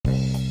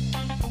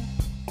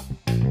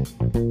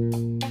Hey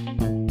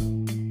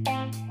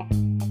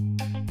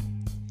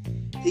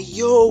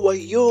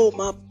yo,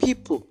 my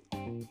people.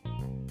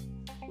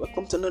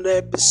 Welcome to another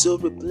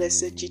episode with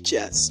Blessed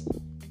Teachers.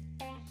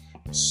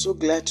 So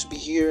glad to be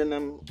here, and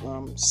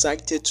I'm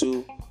excited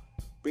to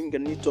bring a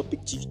new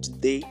topic to you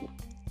today.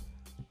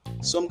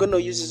 So I'm gonna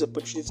use this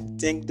opportunity to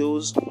thank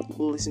those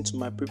who listened to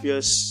my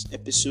previous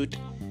episode.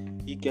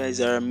 You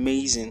guys are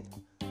amazing.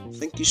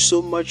 Thank you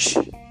so much.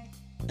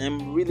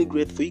 I'm really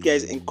grateful. You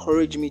guys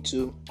encourage me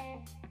to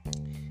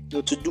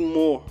do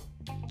more,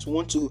 to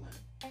want to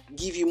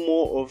give you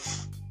more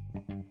of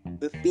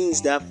the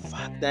things that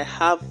I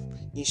have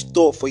in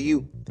store for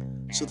you.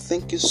 So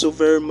thank you so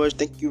very much.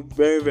 Thank you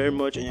very, very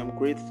much. I am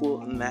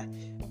grateful, and I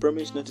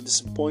promise not to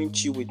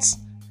disappoint you with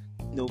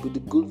with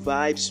the good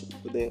vibes,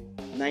 with the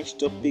nice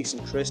topics,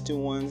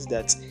 interesting ones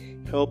that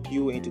help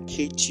you,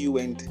 educate you,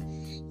 and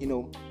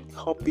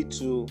help you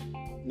to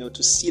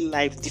see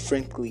life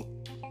differently,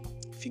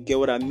 if you get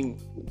what I mean.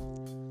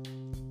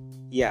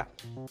 Yeah.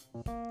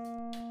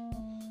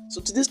 So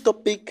today's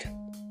topic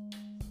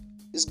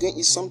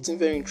is something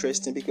very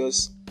interesting,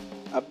 because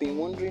I've been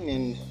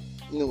wondering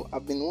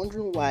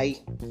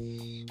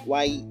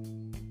why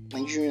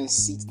Nigerians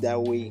sit that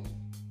way.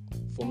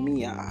 For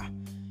me, I've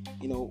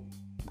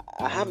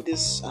had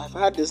this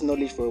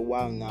knowledge for a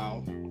while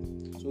now,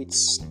 so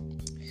it's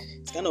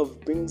kind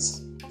of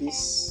brings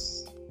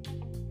this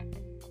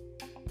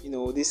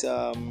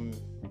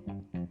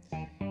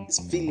this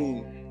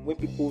feeling when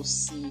people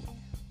see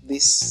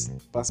this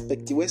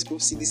perspective, when people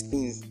see these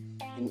things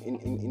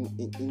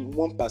in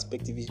one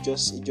perspective. It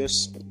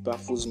just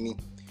baffles me.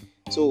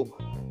 So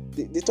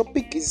the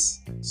topic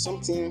is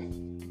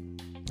something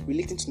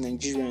relating to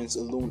Nigerians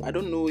alone. I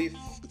don't know if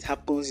it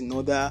happens in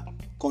other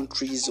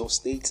countries or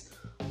states,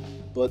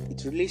 but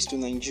it relates to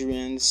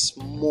Nigerians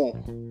more.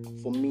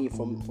 For me,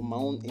 from my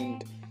own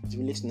end, it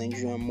relates to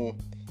Nigerians more.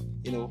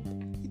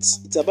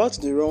 It's about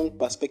the wrong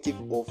perspective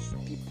of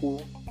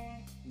people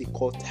they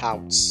call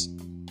touts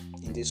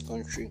in this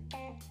country.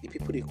 The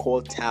people they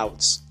call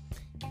touts,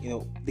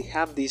 they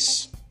have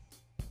this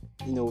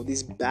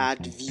this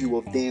bad view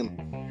of them.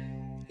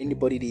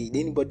 Anybody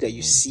that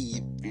you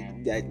see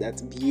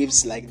that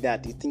behaves like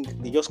that,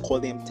 they just call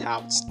them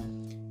touts.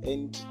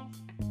 And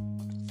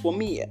for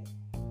me,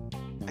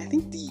 I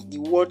think the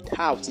word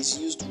tout is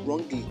used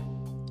wrongly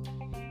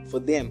for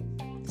them.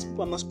 These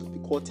people are not supposed to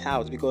be called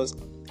touts, because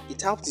a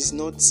tout is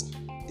not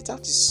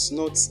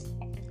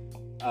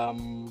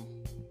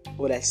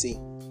what would I say?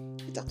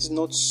 A tout is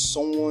not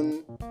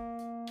someone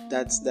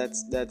that's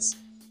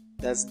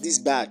this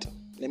bad.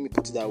 Let me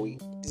put it that way.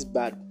 This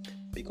bad,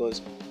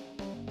 because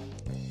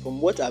from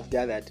what I've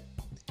gathered,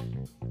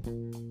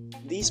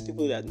 these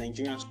people that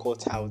Nigerians call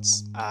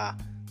touts are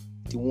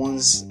the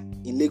ones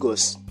in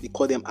Lagos. They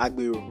call them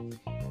agbero.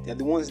 They're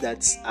the ones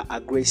that are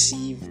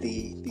aggressive.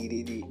 They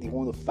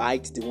want to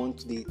fight. They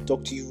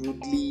talk to you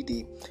rudely.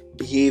 They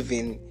behave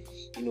in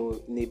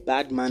a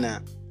bad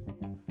manner,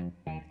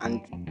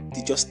 and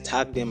they just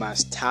tag them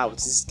as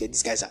touts.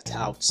 These guys are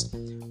touts.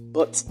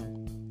 But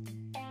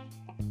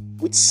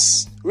with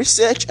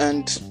research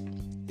and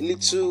a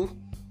little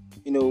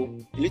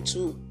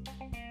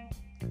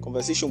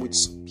conversation with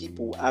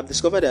people, I've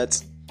discovered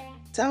that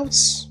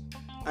touts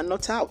are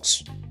not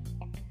touts.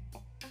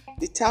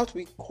 The tout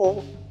we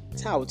call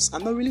touts are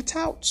not really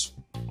touts.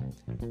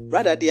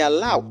 Rather, they are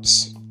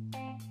louts.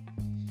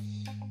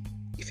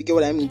 If you get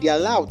what I mean, they are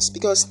louts,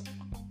 because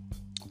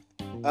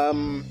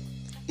a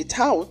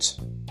tout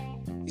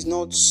is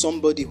not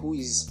somebody who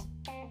is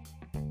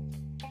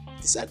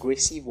this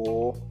aggressive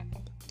or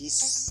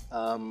this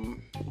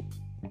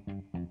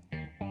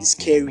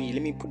scary.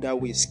 Let me put that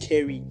way,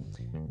 scary.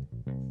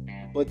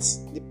 But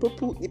the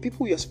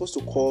people you're supposed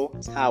to call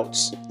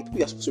touts, the people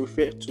you're supposed to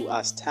refer to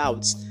as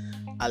touts,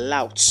 are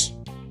louts.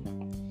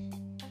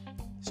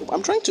 So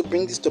I'm trying to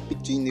bring this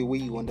topic to you in a way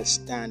you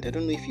understand. I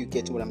don't know if you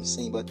get what I'm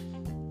saying, but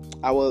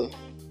I will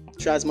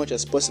try as much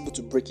as possible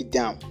to break it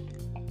down.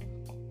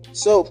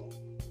 So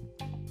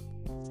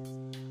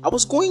I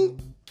was going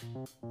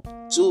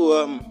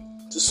to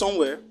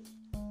somewhere,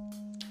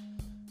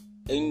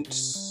 and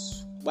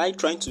while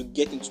trying to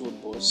get into a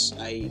bus,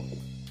 I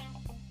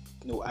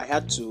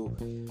had to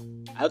be,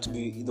 how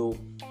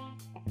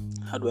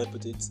do I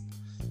put it?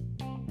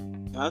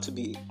 I had to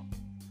be,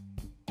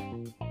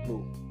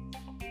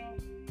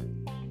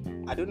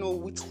 I don't know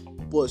which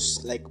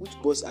bus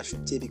I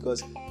should take,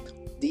 because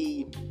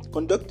the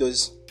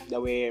conductors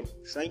that were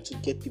trying to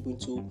get people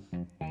into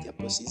their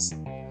buses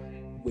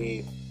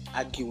were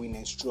arguing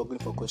and struggling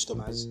for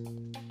customers.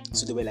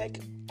 So they were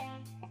like,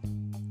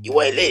 I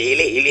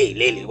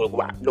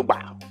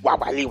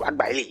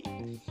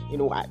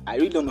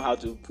really don't know how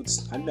to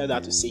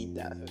say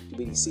that the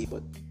way they say,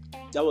 but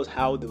that was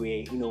how they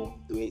were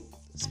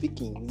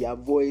speaking. Their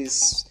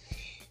voice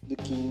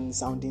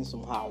sounding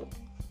somehow,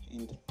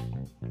 and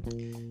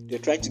they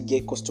were trying to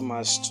get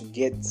customers to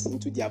get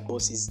into their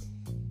buses,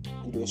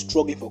 and they were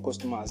struggling for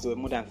customers. There were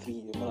more than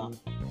three,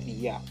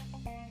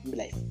 maybe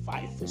like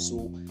 5 or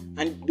so,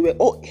 and they were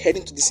all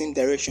heading to the same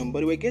direction, but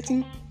they were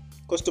getting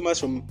customers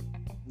from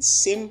the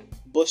same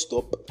bus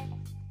stop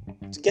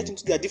to get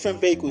into their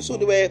different vehicles. So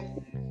they were,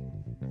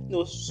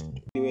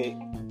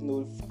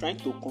 trying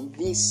to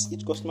convince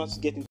each customer to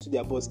get into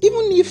their bus,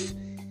 even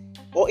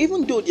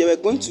though they were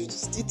going to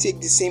still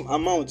take the same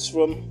amount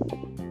from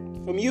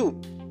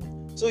you.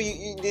 So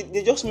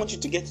they just want you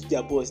to get into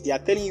their bus. They are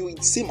telling you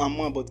the same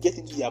amount, but get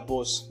into their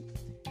bus.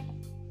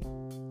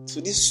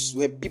 So these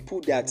are the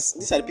people that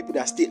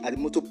stay at the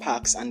motor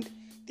parks, and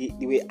they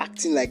were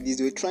acting like this.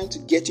 They were trying to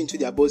get into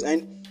their bus,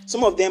 and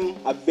some of them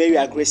are very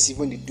aggressive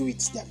when they do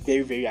it. They are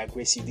very, very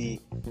aggressive. They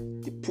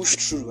push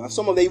through, and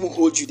some of them even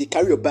hold you. They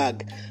carry your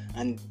bag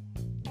and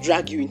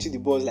drag you into the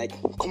bus, like,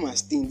 come and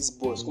stay in this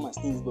bus.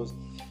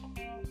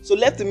 So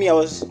left to me, I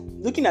was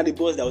looking at the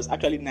bus that was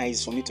actually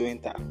nice for me to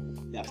enter.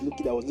 I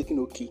was looking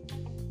okay.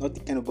 Not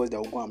the kind of bus that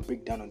will go and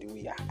break down on the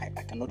way.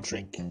 I cannot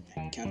trek.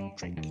 I can't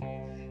trek.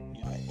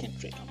 I can't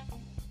trek.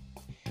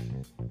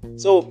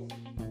 So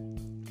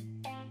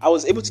I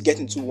was able to get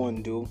into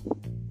one though.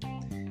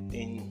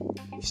 Then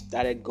we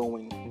started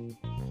going.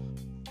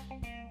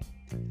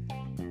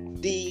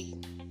 The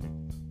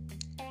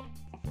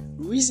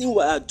reason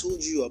why I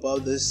told you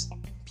about this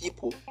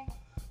people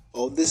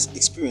or this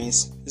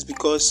experience is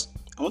because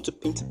I want to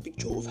paint a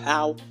picture of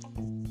how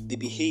they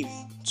behave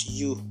to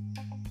you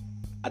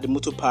at the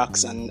motor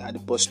parks and at the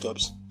bus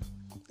stops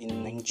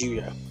in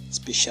Nigeria,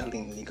 especially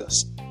in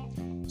Lagos.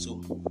 So,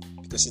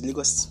 because in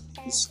Lagos,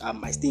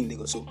 I stay in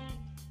Lagos, so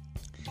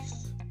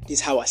this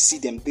is how I see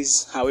them. This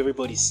is how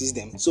everybody sees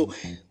them. So,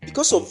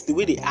 because of the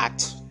way they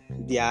act,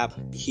 their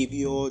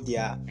behavior,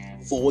 their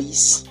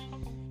voice,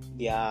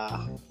 their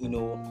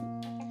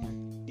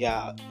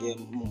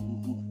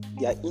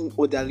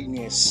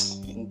inorderliness,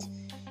 and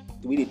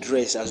the way they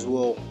dress as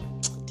well,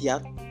 they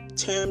are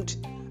termed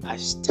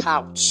as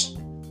touts.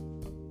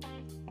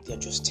 They are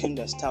just termed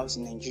as touts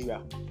in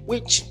Nigeria,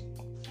 which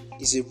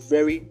is a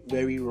very,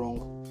 very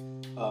wrong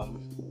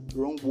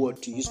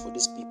word to use for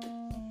these people.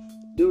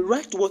 The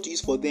right word to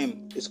use for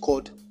them is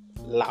called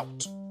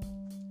lout,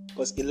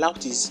 because a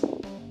lout is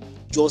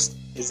just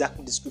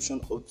exact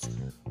description of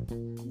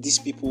these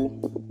people.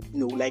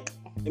 Like,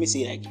 let me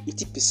say, like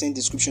 80%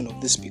 description of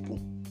these people.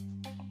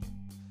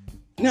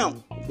 Now,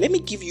 let me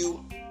give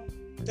you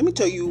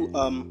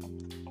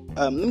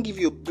a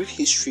brief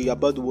history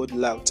about the word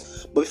lout.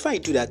 But before I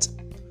do that,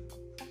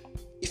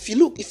 if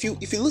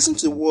you listen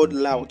to the word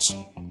lout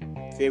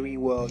very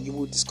well, you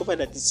will discover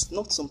that it's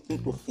not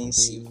something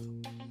offensive.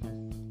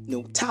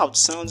 Tout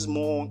sounds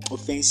more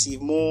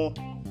offensive, more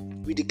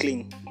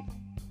ridiculing.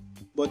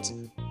 But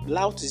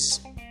lout it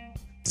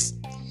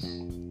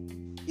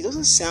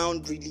doesn't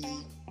sound really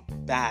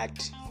bad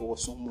for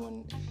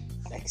someone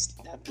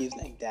that behaves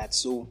like that.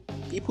 So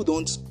people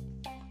don't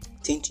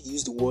tend to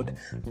use the word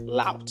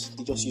lout.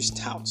 They just use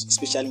tout,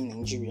 especially in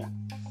Nigeria,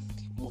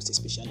 most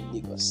especially in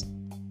Lagos.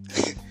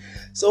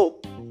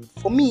 So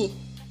for me,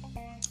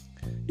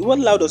 the word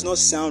loud does not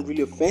sound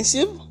really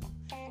offensive,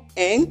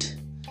 and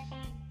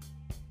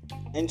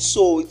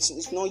so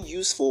it's not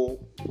used for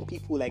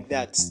people like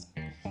that.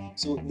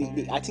 So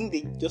I think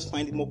they just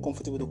find it more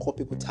comfortable to call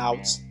people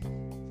touts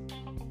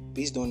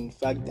based on the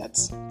fact that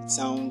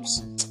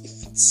it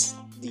fits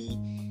the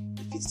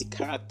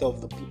character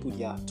of the people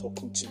they are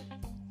talking to.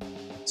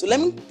 So let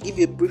me give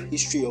you a brief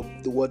history of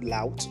the word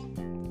lout.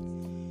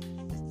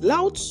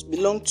 Lout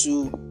belong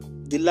to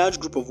the large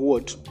group of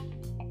words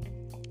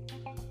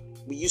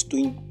we used to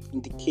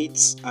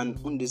indicate an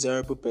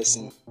undesirable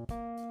person,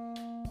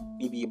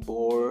 maybe a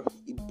bore,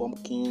 a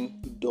bumpkin,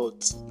 a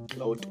dot, a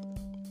cloud.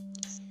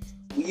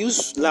 We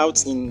use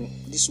lout in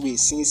this way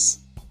since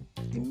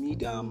the mid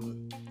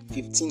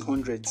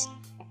 1500s.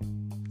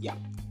 Yeah,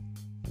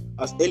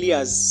 as early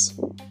as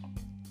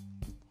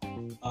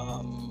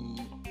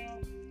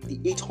the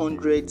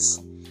 800s.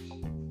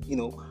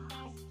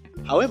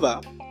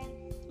 However,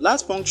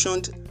 lout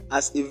functioned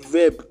as a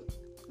verb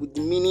with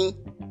the meaning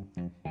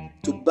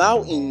to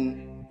bow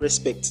in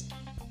respect.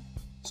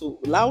 So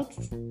lout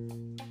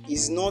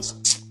is not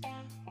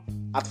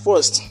at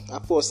first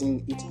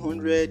in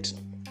 1500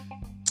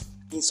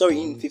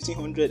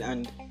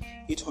 and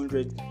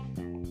 800.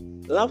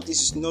 Lout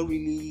was not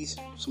really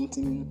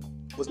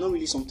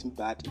something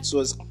bad. It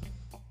was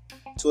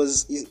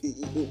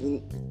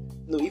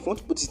if you want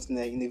to put it in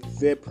a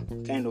verb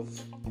kind of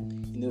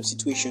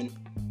situation,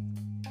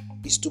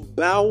 is to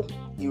bow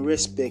in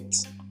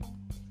respect.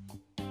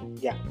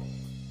 Yeah.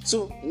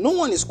 So no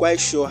one is quite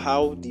sure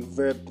how the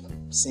verb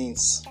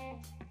sense.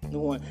 No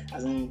one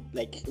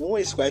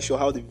is quite sure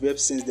how the verb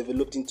sense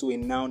developed into a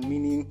noun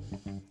meaning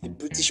a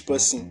British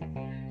person.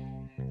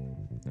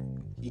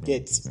 You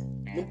get?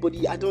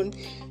 Nobody. I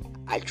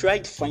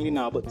tried finding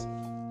out, but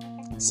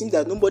it seems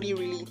that nobody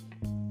really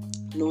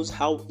knows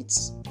how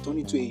it's turned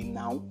into a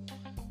noun,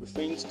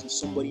 referring to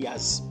somebody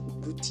as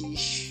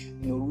brutish,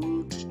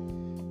 rude,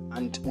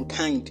 and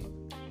unkind.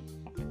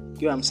 You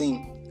get what I'm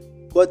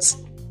saying? But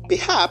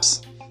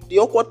perhaps the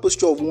awkward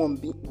posture of one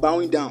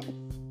bowing down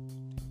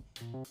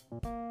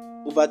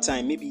over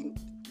time, maybe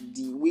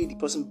the way the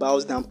person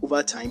bows down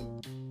over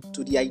time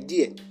to the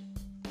idea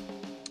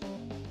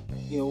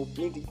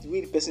maybe the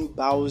way the person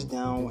bows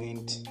down,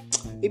 and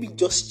maybe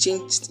just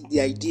changed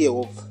the idea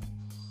of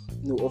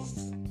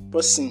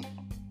person.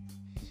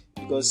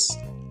 Because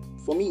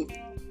for me,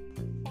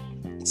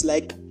 it's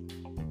like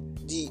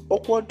the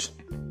awkward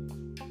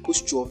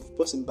posture of the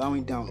person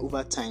bowing down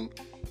over time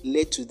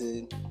led to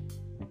the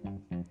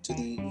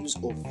use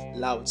of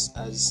louds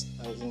as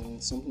in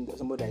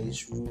somebody that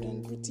is rude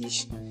and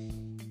British,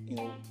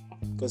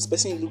 because the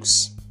person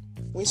looks,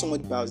 when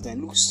somebody bows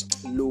down, looks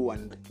low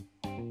and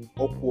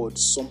awkward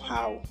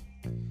somehow.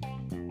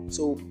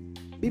 So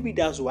maybe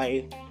that's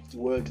why the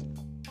word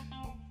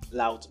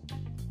loud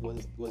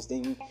was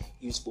then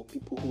used for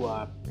people who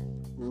are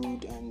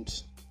rude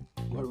and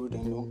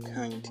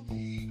unkind.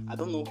 I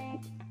don't know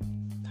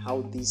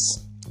how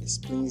this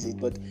explains it,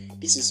 but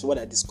this is what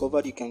I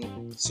discovered. You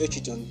can search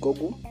it on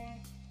Google.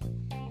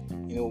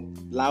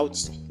 Loud,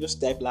 just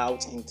type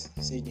loud and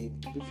say the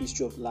brief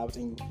history of loud,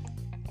 and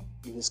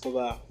you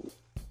discover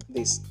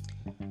this.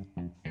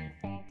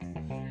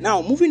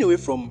 Now, moving away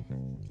from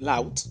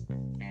loud,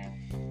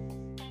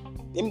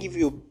 let me give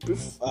you a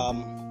brief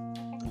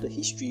the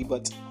history,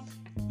 but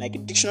like a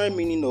dictionary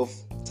meaning of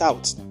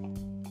tout.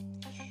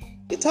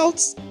 A tout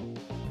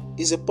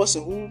is a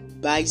person who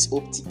buys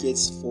up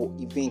tickets for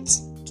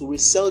events to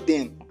resell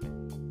them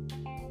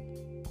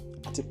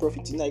at a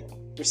profit. Like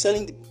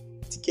reselling the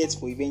tickets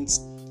for events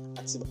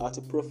at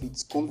a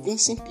profit,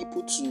 convincing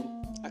people to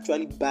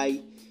actually buy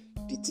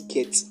the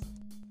tickets.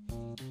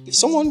 If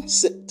someone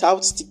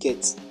touts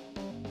tickets,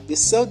 they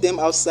sell them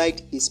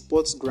outside a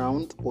sports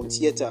ground or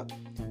theater,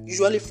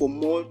 usually for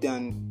more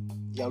than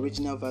the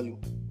original value.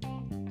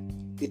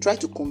 They try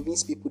to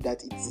convince people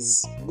that it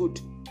is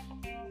good,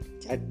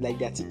 like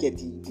their ticket,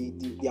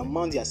 the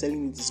amount they are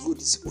selling it is good,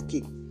 it's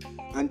okay.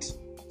 And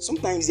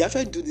sometimes they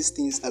actually do these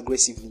things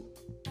aggressively.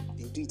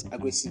 They do it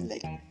aggressively,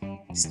 like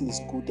this thing is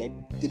good.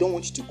 They don't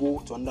want you to go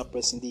to another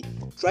person. They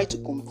try to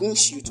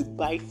convince you to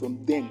buy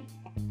from them.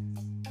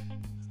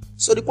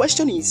 So the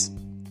question is,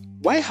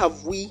 why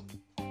have we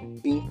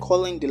been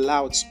calling the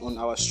louds on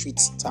our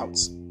streets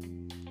touts?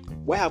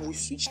 Why have we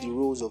switched the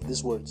roles of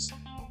these words?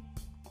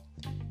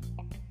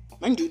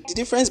 Mind you, the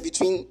difference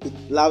between a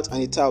loud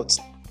and a tout.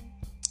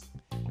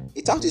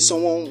 A tout is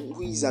someone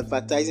who is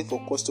advertising for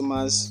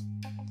customers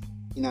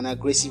in an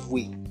aggressive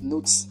way.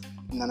 Notes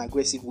in an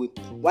aggressive way.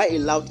 While a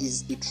loud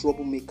is a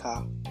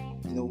troublemaker,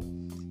 a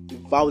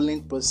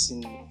violent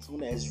person,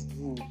 someone that is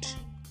rude,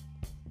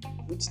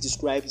 which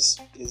describes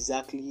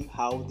exactly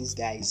how these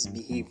guys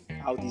behave,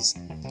 how these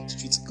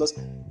streets. Because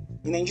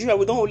in Nigeria,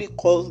 we don't only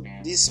call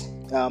these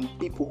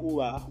people who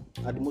are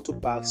at the motor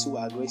parks who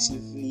are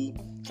aggressively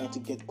trying to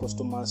get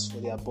customers for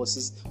their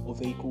buses or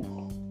vehicle.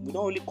 We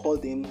don't only call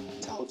them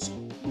touts.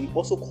 We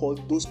also call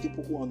those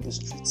people who are on the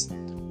streets,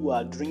 who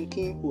are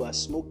drinking, who are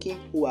smoking,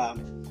 who are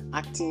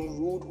acting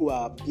rude, who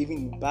are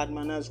behaving in bad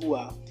manners, who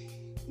are,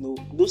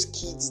 those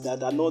kids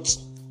that are not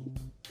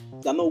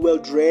well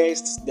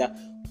dressed. That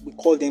we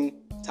call them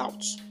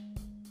touts,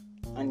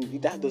 and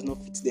that does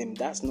not fit them.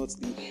 That's not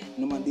the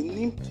normal. The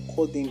name to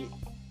call them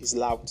is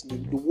loud.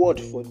 The word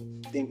for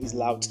them is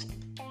loud.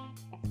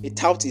 A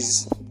tout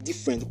is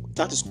different. A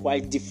tout is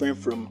quite different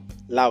from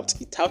loud.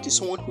 A tout is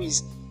someone who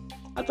is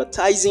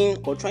advertising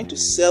or trying to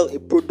sell a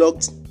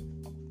product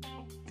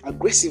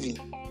aggressively.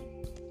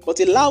 But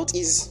a loud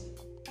is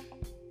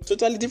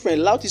totally different.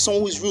 A loud is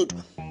someone who is rude.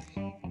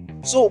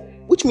 So,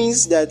 which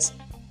means that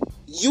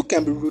you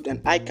can be rude and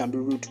I can be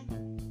rude,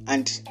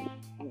 and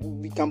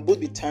we can both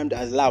be termed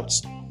as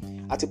louds.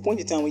 At a point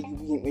in time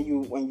when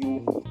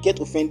you get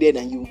offended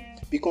and you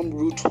become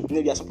rude,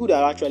 there are some people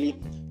that actually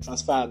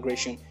transfer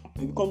aggression.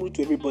 You become rude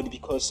to everybody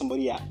because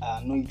somebody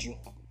annoyed you.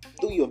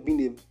 Though you have been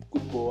a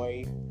good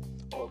boy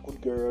or a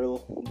good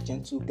girl, a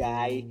gentle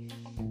guy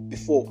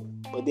before,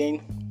 but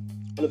then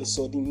all of a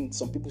sudden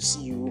some people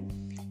see you.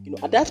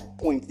 At that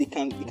point they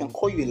can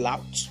call you a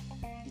loud.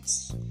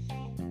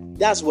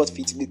 That's what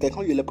fits. They can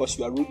call you because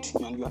you are rude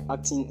and you are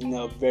acting in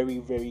a very,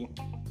 very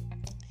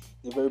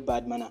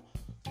bad manner.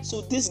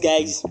 So these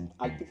guys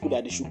are people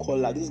that they should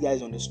call out. These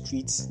guys on the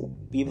streets,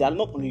 they are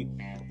not on the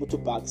motor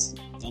parks.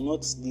 They are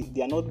not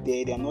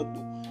there. They are not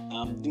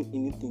doing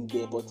anything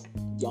there. But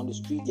they are on the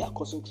street. They are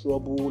causing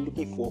trouble,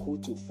 looking for who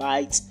to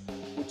fight,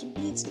 who to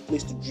beat, a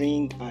place to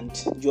drink, and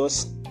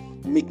just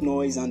make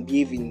noise and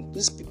behave.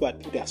 These people are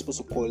people that are supposed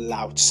to call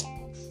louds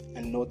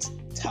and not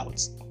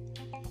touts.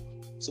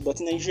 So, but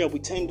in Nigeria, we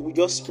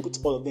just put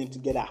all of them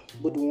together,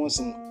 both the ones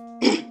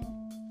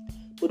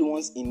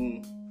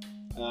in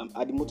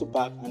at the motor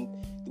park and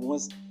the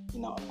ones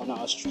on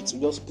our streets. We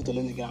just put all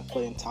of them together and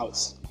call them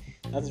touts.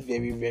 That's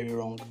very, very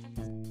wrong.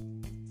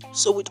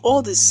 So, with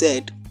all this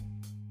said,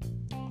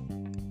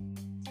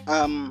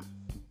 you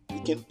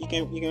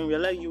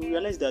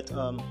realize that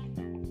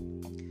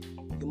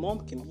your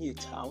mom can be a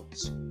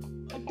tout,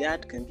 a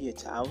dad can be a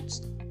tout,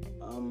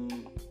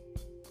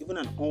 even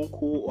an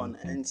uncle or an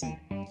auntie.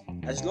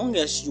 As long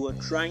as you are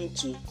trying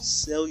to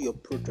sell your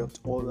product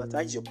or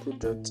advertise your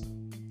product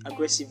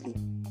aggressively,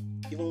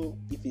 even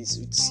if it's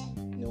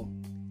even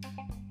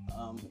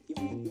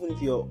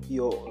if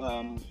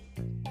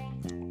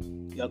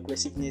your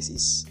aggressiveness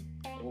is,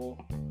 or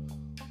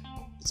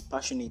it's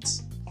passionate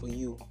for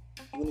you,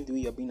 even if the way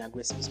you're being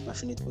aggressive is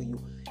passionate for you,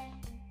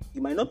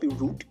 you might not be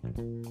rude,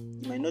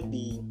 you might not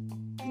be,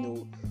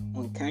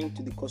 unkind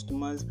to the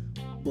customers,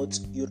 but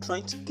you're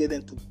trying to get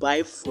them to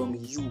buy from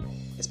you,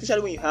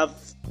 especially when you have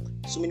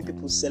so many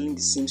people selling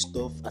the same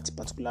stuff at a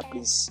particular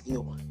place.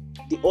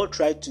 They all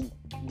try to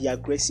be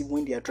aggressive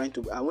when they are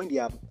when they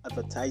are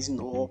advertising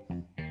or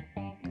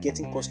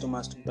getting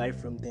customers to buy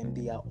from them.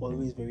 They are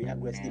always very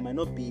aggressive. They might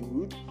not be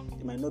rude,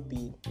 they might not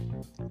be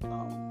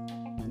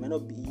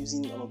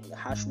using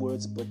harsh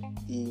words, but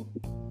they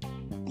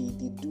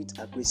do it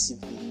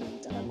aggressively,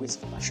 with an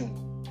aggressive passion.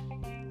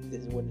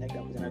 There's a word like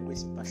that, with an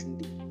aggressive passion.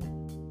 They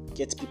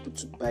get people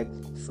to buy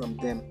from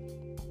them.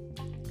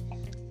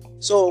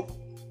 So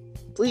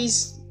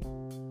please,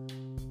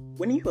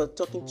 when you are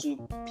talking to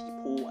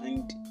people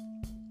and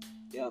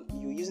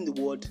you're using the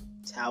word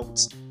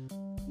tout,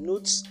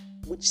 note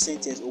which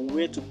sentence or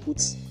where to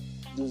put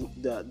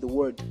the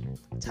word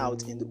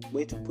tout and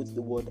where to put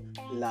the word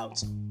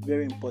loud.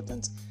 Very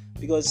important,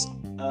 because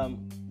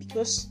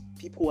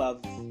people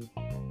have been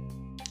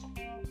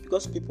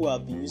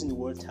using the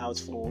word tout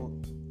for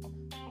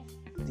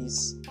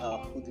these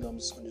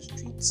hoodlums on the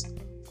streets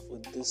for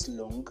this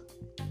long.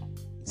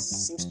 It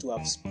seems to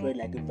have spread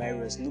like a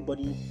virus.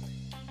 Nobody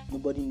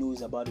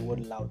knows about the word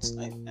loud.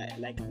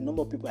 Like a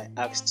number of people I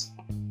asked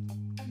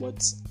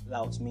what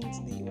loud means.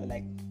 They were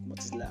like, what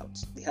is loud?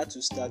 They had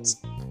to start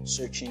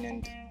searching,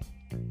 and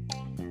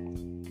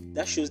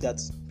that shows that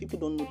people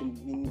don't know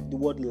the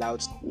word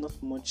loud. Not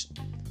much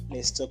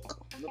less the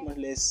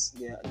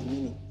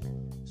meaning.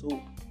 So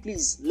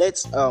please,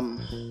 let's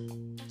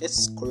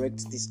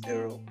correct this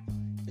error.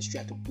 Let's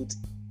try to put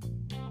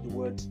the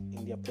word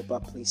in their proper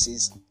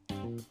places.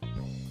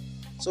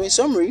 So in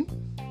summary,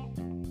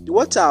 the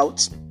word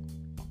tout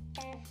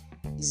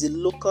is a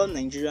local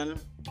Nigerian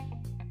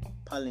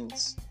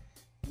parlance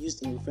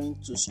used in referring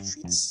to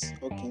street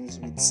hawkings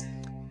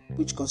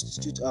which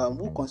constitute a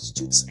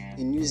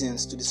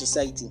nuisance to the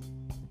society.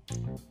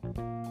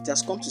 It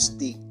has come to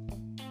stay.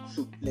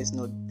 Let's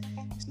not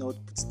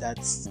put that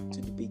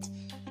to debate.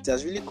 It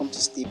has really come to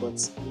stay,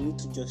 but we need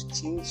to just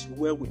change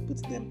where we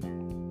put them.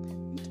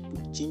 We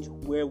need to change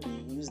where we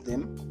use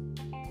them.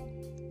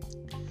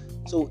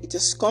 So it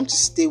has come to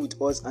stay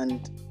with us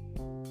and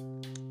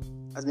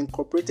has been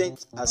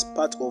incorporated as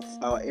part of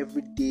our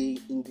everyday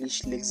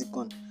English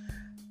lexicon.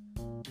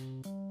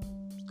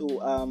 So,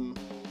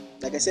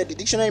 like I said, the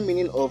dictionary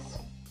meaning of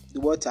the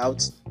word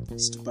tout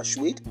is to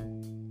persuade.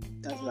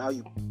 That's how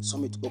you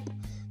sum it up.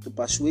 To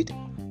persuade.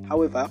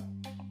 However,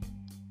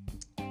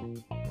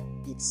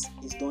 it's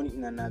done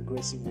in an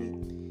aggressive way.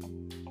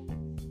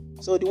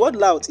 So the word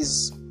loud,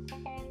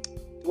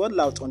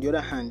 on the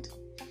other hand,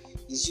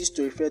 is used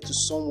to refer to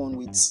someone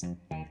with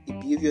a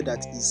behavior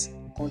that is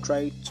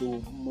contrary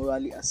to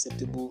morally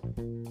acceptable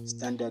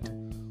standard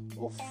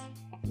of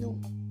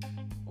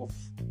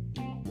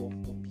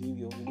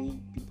behavior, the way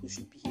people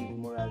should behave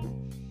morally,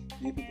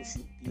 the way people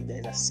should behave that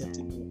is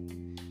acceptable.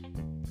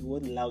 The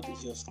word loud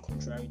is just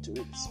contrary to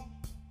it.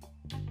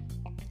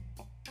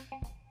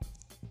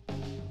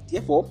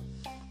 Therefore,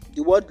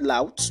 the word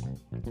loud,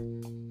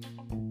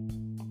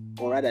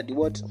 or rather the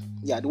word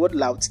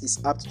loud is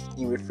apt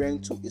in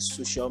referring to a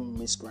social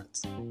miscreant.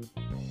 So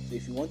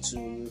if you want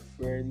to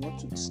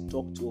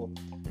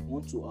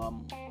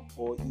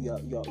or you're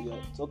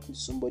talking to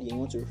somebody and you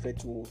want to refer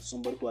to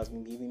somebody who has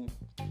been behaving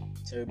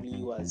terribly,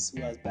 who has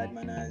bad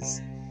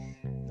manners,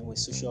 a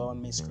social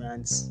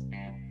miscreant,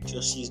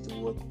 just use the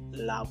word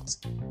loud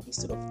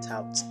instead of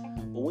tout.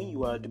 But when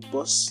you are the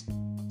bus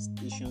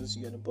stations,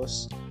 you are the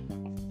bus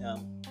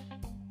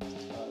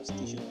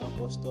stations and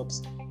bus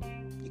stops,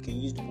 you can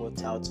use the word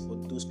tout for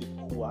those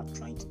people who are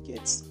trying to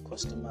get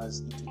customers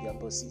into their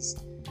buses.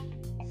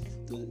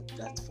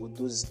 That for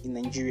those in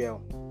Nigeria.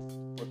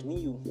 But when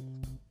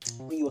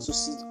you also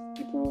see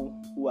people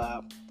who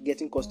are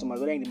getting customers,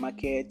 whether in the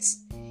market,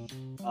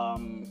 at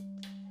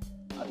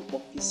the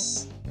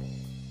office,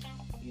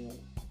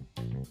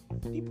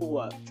 people who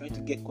are trying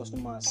to get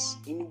customers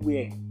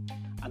anywhere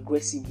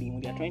aggressively,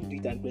 when they are trying to do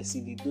it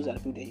aggressively, those are the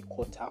people that you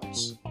call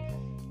touts.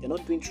 They're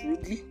not doing it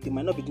rudely. They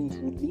might not be doing it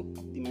rudely.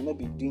 They might not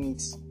be doing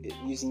it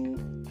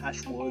using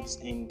harsh words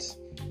and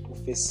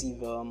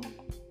offensive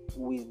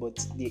ways, but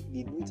they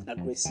do it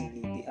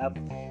aggressively. They have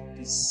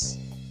this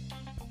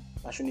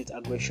passionate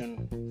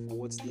aggression for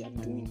what they are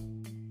doing.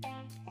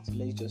 So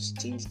let's just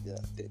change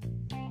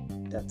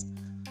that.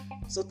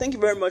 So thank you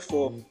very much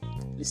for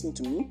listening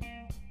to me.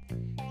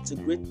 It's a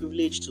great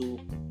privilege to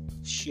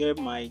share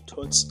my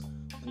thoughts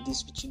on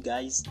this with you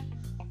guys,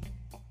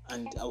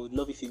 and I would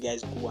love if you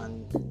guys go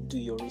and do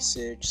your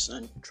research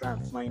and try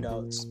and find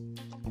out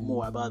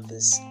more about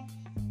this.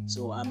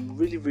 So I'm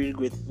really, really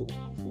grateful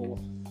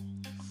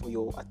for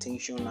your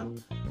attention,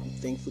 and I'm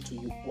thankful to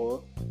you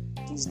all.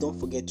 Please don't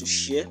forget to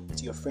share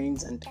to your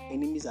friends and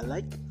enemies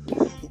alike,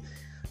 to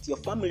your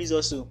families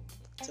also.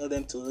 Tell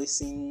them to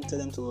listen, tell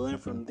them to learn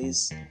from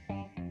this.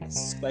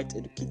 It's quite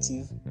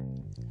educative.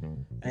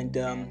 And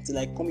till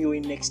I come your way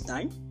next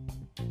time,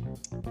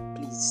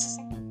 please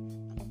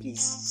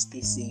please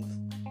stay safe.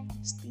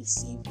 Stay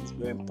safe. It's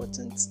very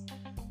important.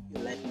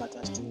 Your life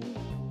matters to me.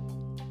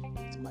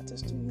 It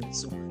matters to me.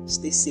 So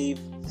stay safe,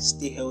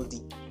 stay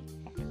healthy.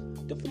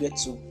 Don't forget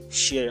to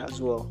share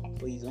as well,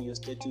 please, on your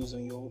status,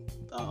 on your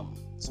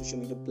social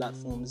media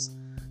platforms.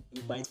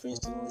 Invite friends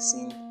to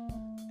listen,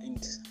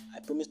 and I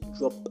promise to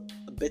drop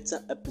a better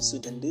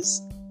episode than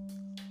this.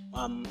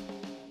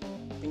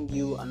 Bring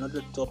you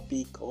another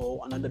topic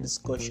or another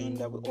discussion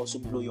that will also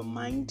blow your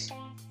mind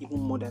even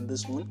more than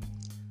this one.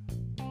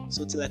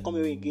 So till I come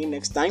here again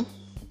next time,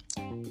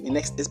 in the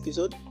next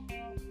episode,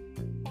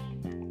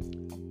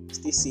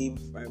 stay safe.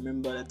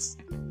 Remember that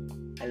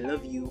I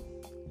love you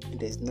and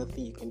there's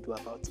nothing you can do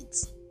about it.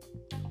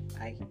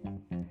 Bye.